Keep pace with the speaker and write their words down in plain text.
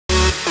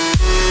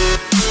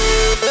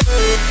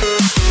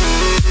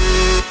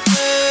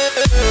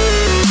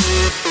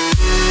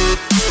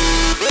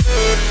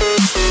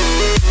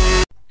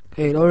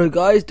Okay, alright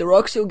guys, the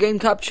Roxio game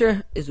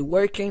capture is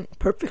working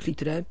perfectly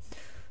today.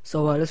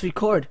 So let's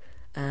record.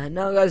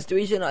 Now guys, the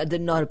reason I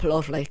did not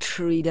upload for like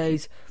 3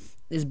 days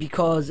is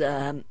because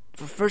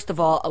first of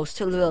all, I was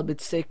still a little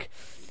bit sick.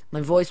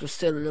 My voice was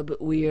still a little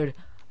bit weird.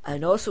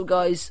 And also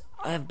guys,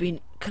 I have been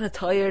kind of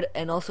tired,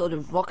 and also the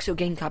Roxio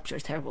game capture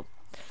is terrible.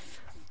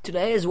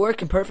 Today is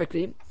working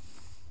perfectly.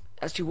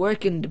 Actually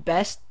working the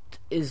best,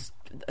 is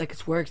like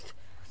it's worked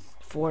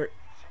for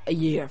a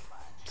year.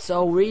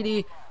 So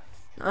really,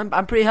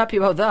 I'm pretty happy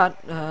about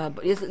that.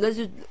 But yes,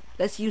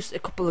 let's use a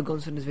couple of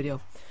guns in this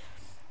video.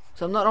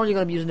 So I'm not only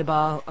going to be using the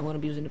bow, I'm going to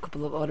be using a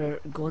couple of other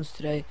guns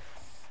today.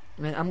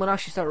 And I'm going to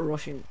actually start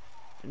rushing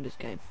in this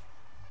game.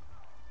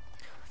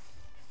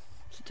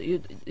 So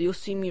you'll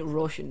see me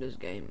rush in this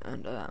game,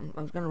 and I'm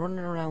going to run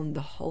around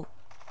the whole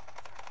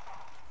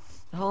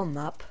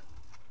map,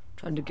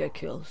 trying to get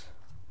kills.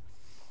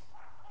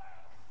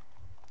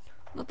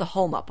 Not the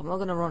whole map. I'm not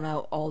going to run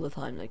out all the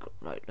time,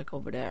 like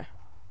over there.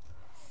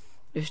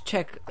 Just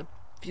check a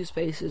few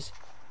spaces.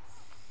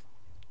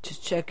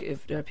 Just check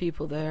if there are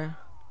people there.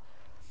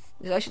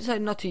 I should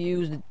decide not to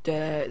use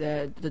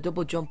the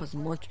double jump as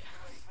much,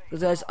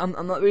 because I'm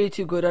not really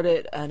too good at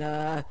it, and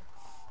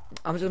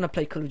I'm just gonna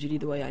play Call of Duty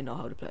the way I know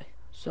how to play.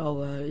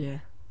 So yeah.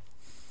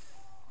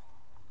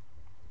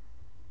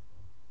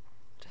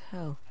 What the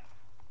hell?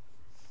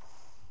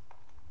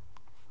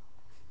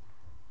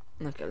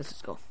 Okay, let's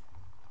just go.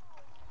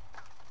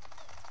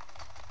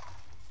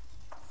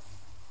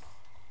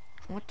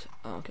 What?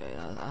 Okay,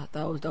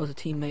 that was a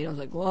teammate. I was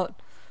like, what?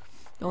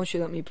 Don't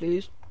shoot at me,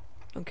 please.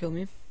 Don't kill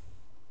me.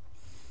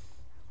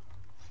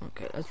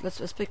 Okay,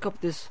 let's pick up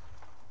this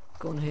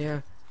gun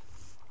here.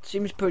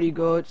 Seems pretty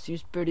good.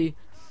 Seems pretty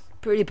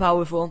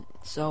powerful.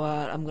 So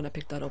I'm gonna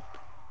pick that up.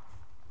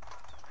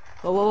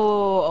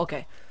 Whoa.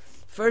 Okay.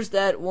 First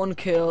dead, 1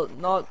 kill.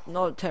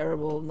 Not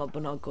terrible.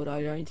 But not good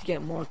either. I need to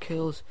get more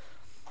kills.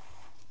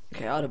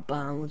 Okay, out of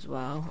bounds.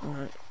 Wow. All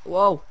right.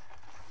 Whoa.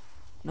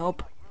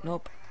 Nope.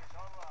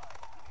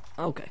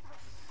 Okay.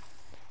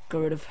 Get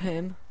rid of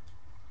him.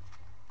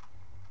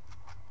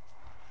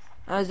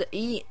 As the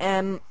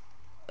E.M.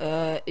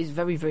 is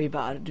very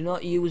bad. Do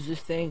not use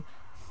this thing.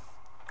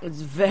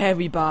 It's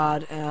very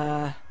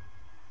bad.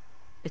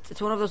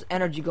 It's one of those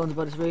energy guns,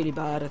 but it's really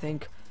bad. I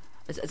think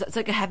it's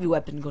like a heavy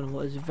weapon gun.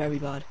 It's very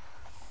bad.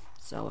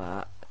 So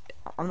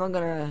I'm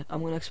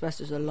gonna express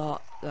this a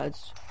lot.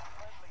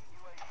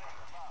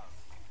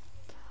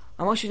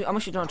 I'm actually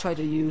gonna try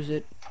to use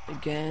it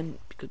again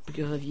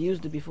because I've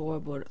used it before,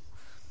 but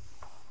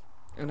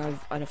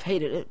I've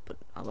hated it. But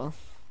oh well.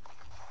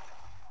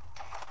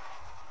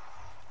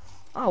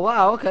 Oh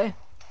wow, okay.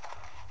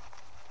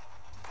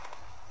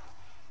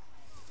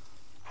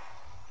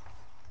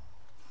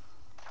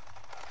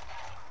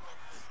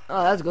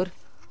 Oh, that's good.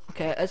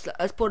 Okay,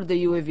 let's put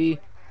the UAV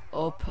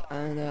up,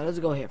 and let's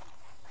go here.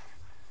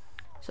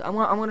 So I'm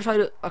gonna try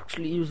to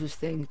actually use this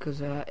thing,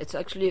 because it's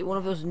actually one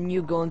of those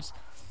new guns,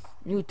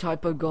 new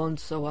type of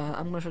guns. So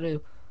I'm gonna try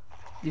to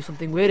do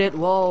something with it.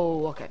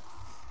 Whoa, okay.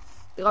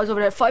 The guys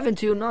over there, 5 and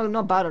 2,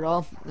 not bad at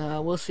all.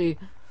 We'll see.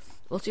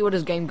 We'll see where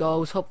this game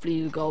goes.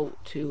 Hopefully we'll go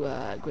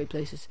to great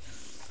places.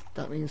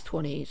 That means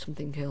 20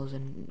 something kills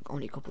and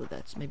only a couple of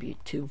deaths, maybe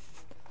 2.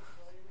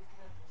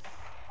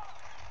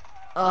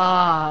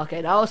 Ah,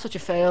 okay, that was such a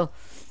fail.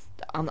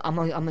 I'm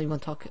not even gonna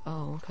talk.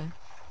 Oh, okay.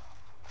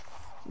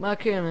 Come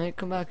back here, mate.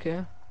 Come back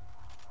here.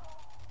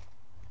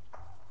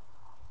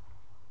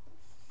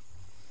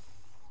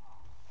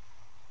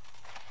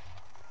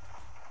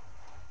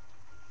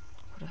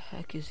 What the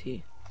heck is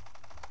he?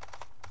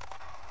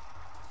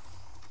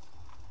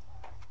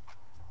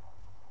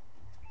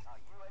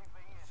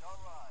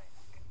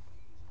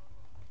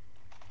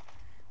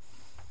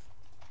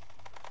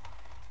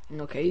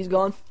 Okay, he's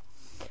gone.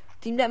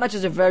 Team Deathmatch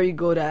is a very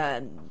good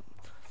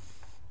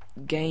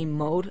game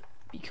mode,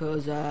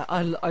 because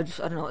I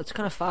don't know, it's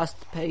kind of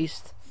fast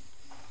paced.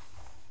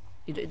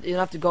 You don't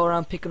have to go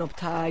around picking up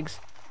tags.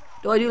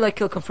 Though I do like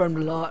kill confirmed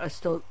a lot, I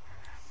still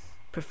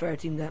prefer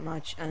Team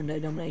Deathmatch, and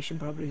domination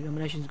probably.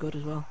 Domination's good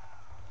as well.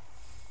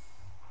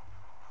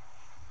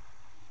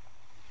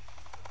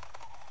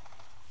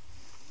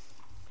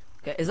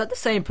 Okay, is that the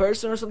same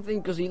person or something?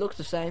 Because he looks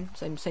the same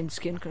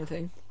skin kind of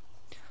thing.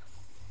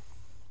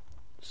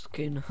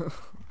 Skin.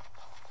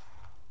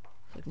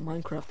 Like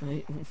Minecraft,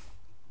 mate.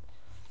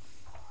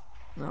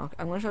 No,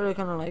 I'm gonna try to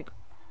kind of like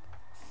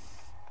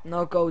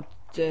not go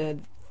to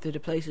the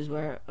places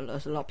where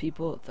there's a lot of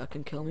people that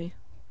can kill me.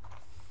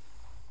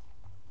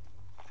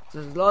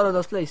 There's a lot of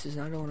those places,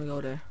 and I don't want to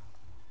go there.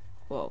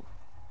 Whoa.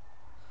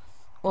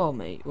 Whoa,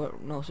 mate.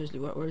 No, seriously,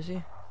 where is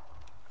he?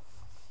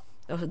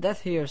 There was a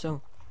death here,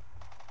 so.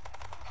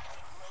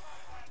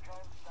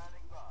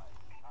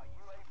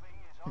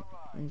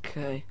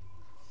 Okay.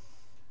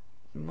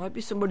 There might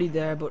be somebody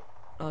there, but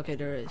okay,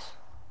 there is.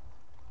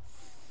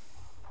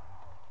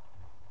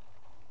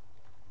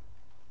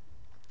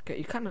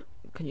 Okay, can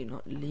you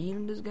not lean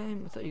in this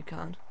game? I thought you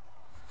can.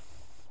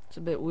 It's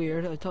a bit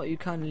weird. I thought you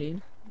can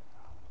lean.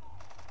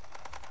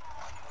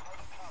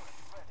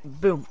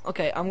 Boom.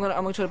 Okay, I'm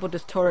gonna try to put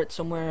this turret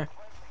somewhere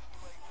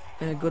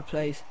in a good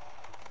place.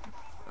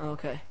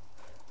 Okay.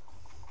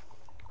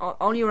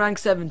 Only rank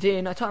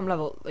 17. I thought I'm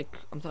level, like,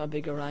 I'm thought a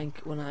bigger rank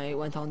when I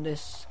went on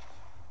this.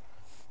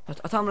 I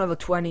thought I'm level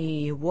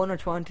 21 or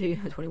 20,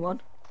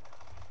 21.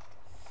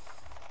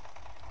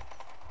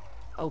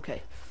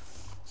 Okay.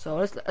 So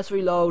let's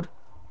reload.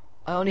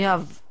 I only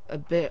have a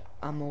bit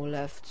ammo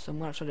left, so I'm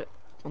gonna try to.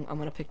 I'm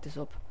gonna pick this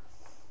up.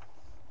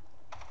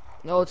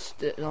 No, it's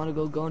not a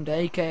good gun.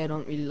 The AK, I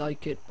don't really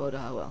like it, but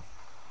well.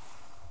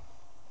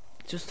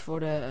 Just for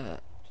the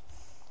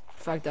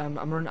fact that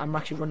I'm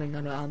actually running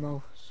out of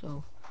ammo,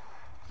 so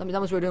that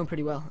means we're doing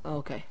pretty well. Oh,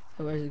 okay,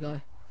 so where's the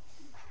guy?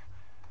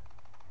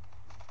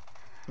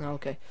 Oh,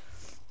 okay,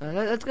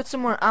 let's get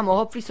some more ammo.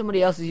 Hopefully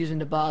somebody else is using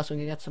the bar so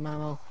we can get some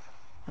ammo.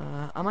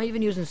 Am I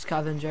even using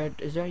scavenger?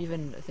 Is there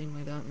even a thing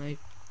like that?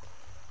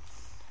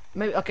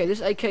 Maybe. Okay,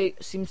 this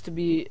AK seems to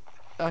be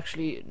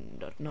actually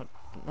not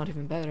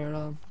even better at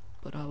all.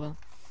 But oh well.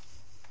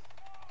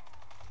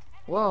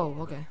 Whoa.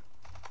 Okay.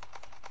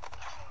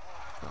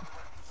 Oh.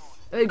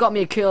 It got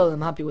me a kill.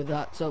 I'm happy with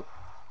that. So.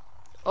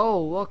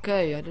 Oh,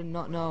 okay. I did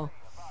not know.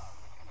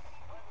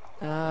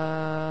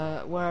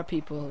 Where are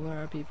people?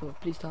 Where are people?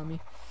 Please tell me.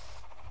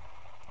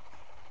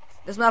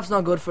 This map's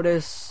not good for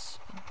this.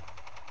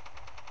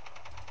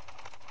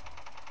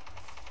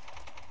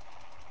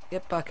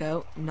 Get back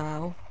out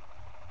now.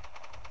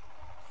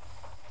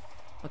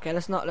 Okay,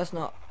 let's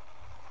not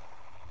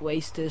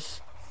waste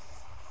this.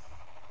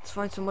 Let's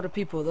find some other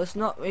people. Let's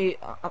not.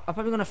 I'm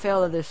probably gonna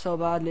fail at this so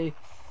badly,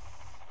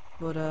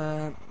 but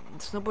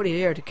there's nobody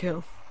here to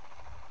kill.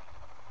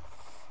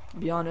 To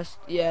be honest,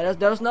 yeah,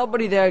 there's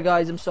nobody there,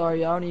 guys. I'm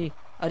sorry. I didn't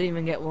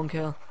even get one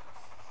kill.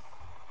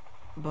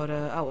 But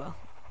oh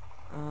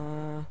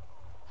well.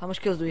 How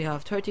much kills do we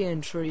have? 13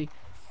 and 3.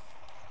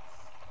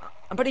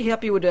 I'm pretty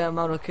happy with the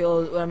amount of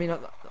kills. Well, I mean,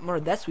 amount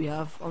of deaths we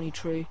have. Only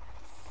 3.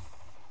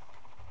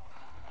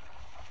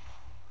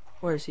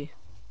 Where is he?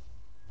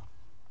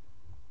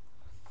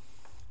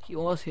 He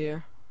was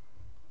here.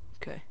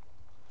 Okay.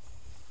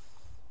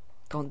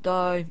 Don't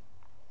die.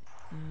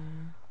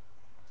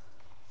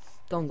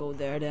 Don't go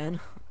there then,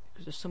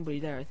 because there's somebody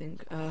there. I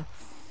think.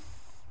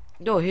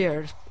 Go here.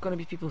 There's gonna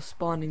be people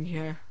spawning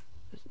here.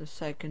 Just a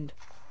second.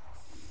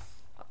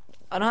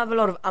 I don't have a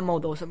lot of ammo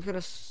though, so I'm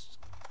gonna.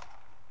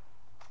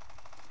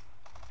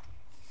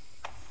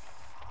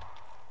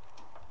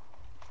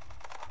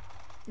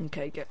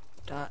 Okay, get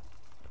that.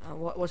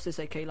 What's this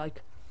AK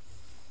like?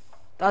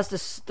 That's the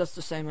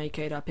same AK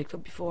that I picked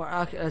up before.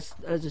 Okay, let's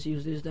just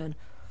use this then.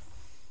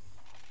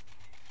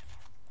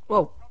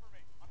 Whoa,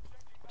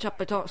 chap!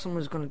 I thought someone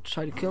was gonna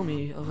try to kill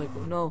me. I was like,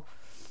 oh, no.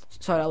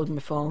 Sorry, that was my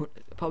phone.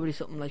 Probably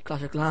something like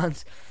Clash of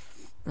Clans.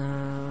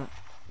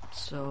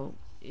 So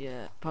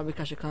yeah, probably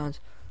Clash of Clans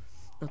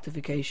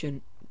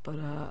notification. But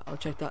I'll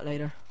check that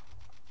later.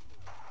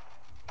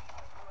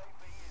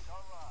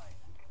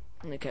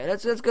 Okay,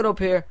 let's get up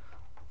here.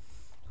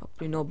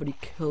 Hopefully nobody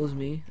kills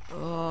me.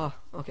 Oh,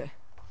 okay.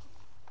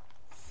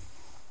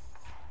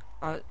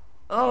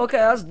 Oh, okay.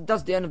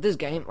 That's the end of this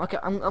game. Okay,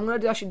 I'm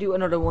gonna actually do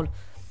another one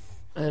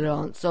later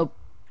on. So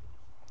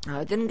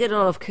I didn't get a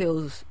lot of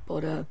kills,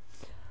 but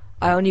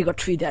I only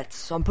got 3 deaths,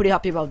 so I'm pretty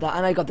happy about that.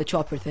 And I got the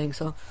chopper thing,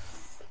 so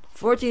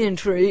 14 and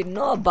 3,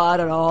 not bad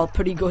at all.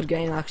 Pretty good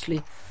game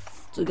actually.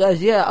 So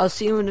guys, yeah, I'll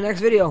see you in the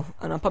next video,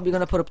 and I'm probably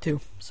gonna put up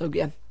 2. So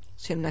yeah,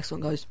 see you in the next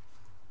one, guys.